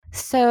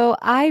So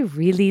I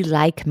really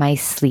like my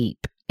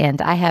sleep,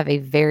 and I have a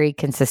very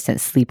consistent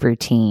sleep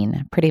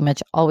routine, pretty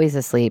much always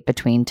asleep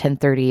between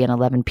 10:30 and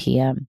 11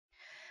 p.m.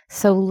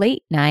 So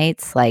late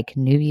nights like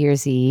New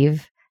Year's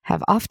Eve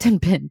have often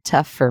been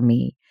tough for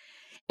me.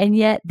 And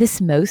yet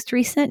this most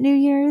recent New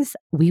Year's,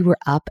 we were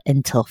up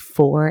until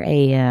 4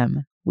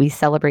 a.m. We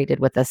celebrated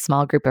with a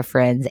small group of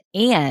friends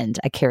and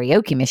a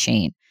karaoke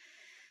machine.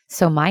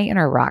 So my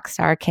inner rock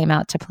star came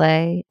out to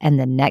play, and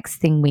the next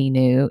thing we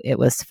knew, it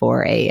was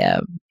 4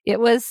 a.m. It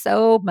was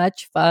so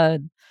much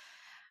fun.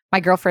 My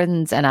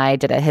girlfriends and I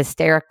did a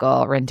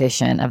hysterical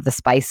rendition of the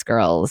Spice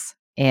Girls,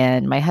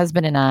 and my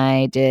husband and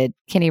I did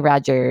Kenny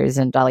Rogers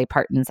and Dolly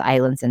Parton's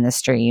Islands in the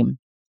Stream.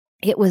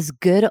 It was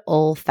good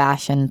old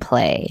fashioned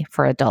play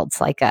for adults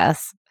like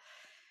us.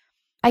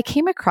 I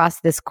came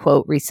across this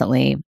quote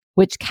recently,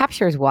 which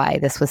captures why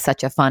this was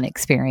such a fun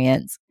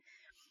experience.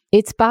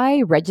 It's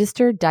by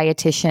registered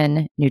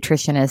dietitian,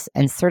 nutritionist,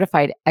 and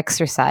certified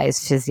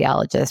exercise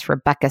physiologist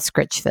Rebecca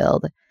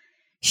Scritchfield.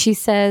 She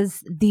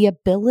says the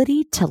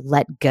ability to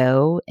let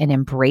go and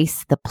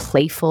embrace the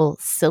playful,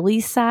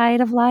 silly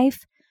side of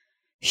life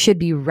should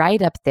be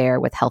right up there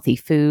with healthy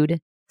food,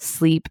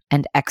 sleep,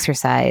 and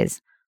exercise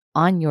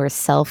on your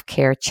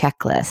self-care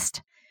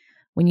checklist.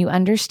 When you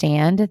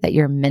understand that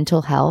your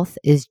mental health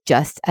is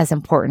just as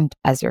important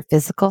as your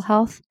physical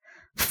health,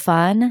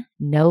 fun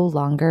no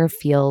longer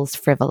feels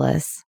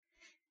frivolous.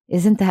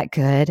 Isn't that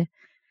good?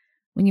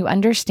 When you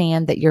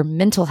understand that your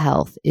mental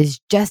health is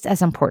just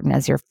as important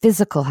as your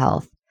physical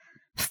health,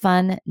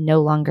 fun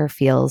no longer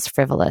feels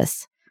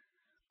frivolous.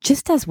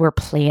 Just as we're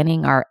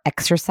planning our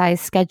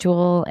exercise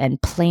schedule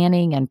and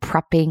planning and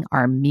prepping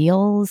our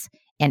meals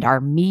and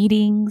our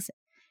meetings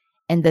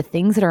and the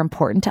things that are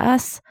important to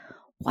us,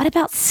 what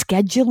about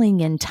scheduling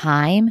in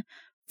time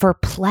for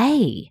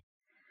play?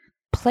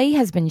 Play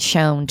has been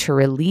shown to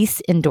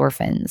release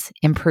endorphins,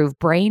 improve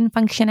brain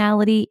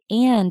functionality,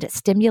 and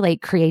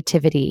stimulate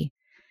creativity.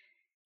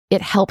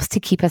 It helps to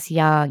keep us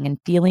young and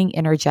feeling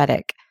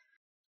energetic.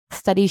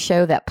 Studies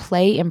show that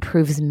play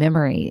improves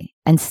memory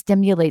and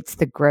stimulates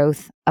the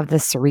growth of the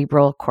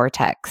cerebral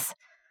cortex.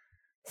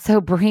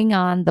 So bring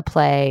on the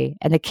play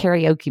and the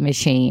karaoke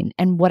machine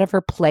and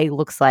whatever play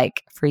looks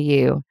like for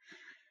you.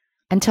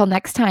 Until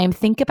next time,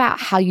 think about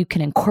how you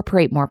can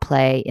incorporate more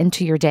play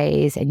into your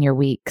days and your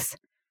weeks.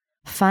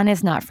 Fun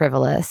is not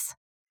frivolous.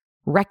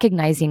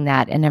 Recognizing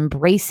that and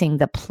embracing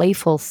the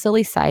playful,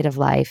 silly side of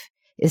life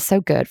is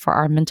so good for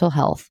our mental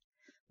health.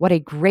 What a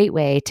great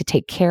way to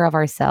take care of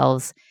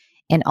ourselves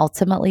and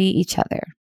ultimately each other.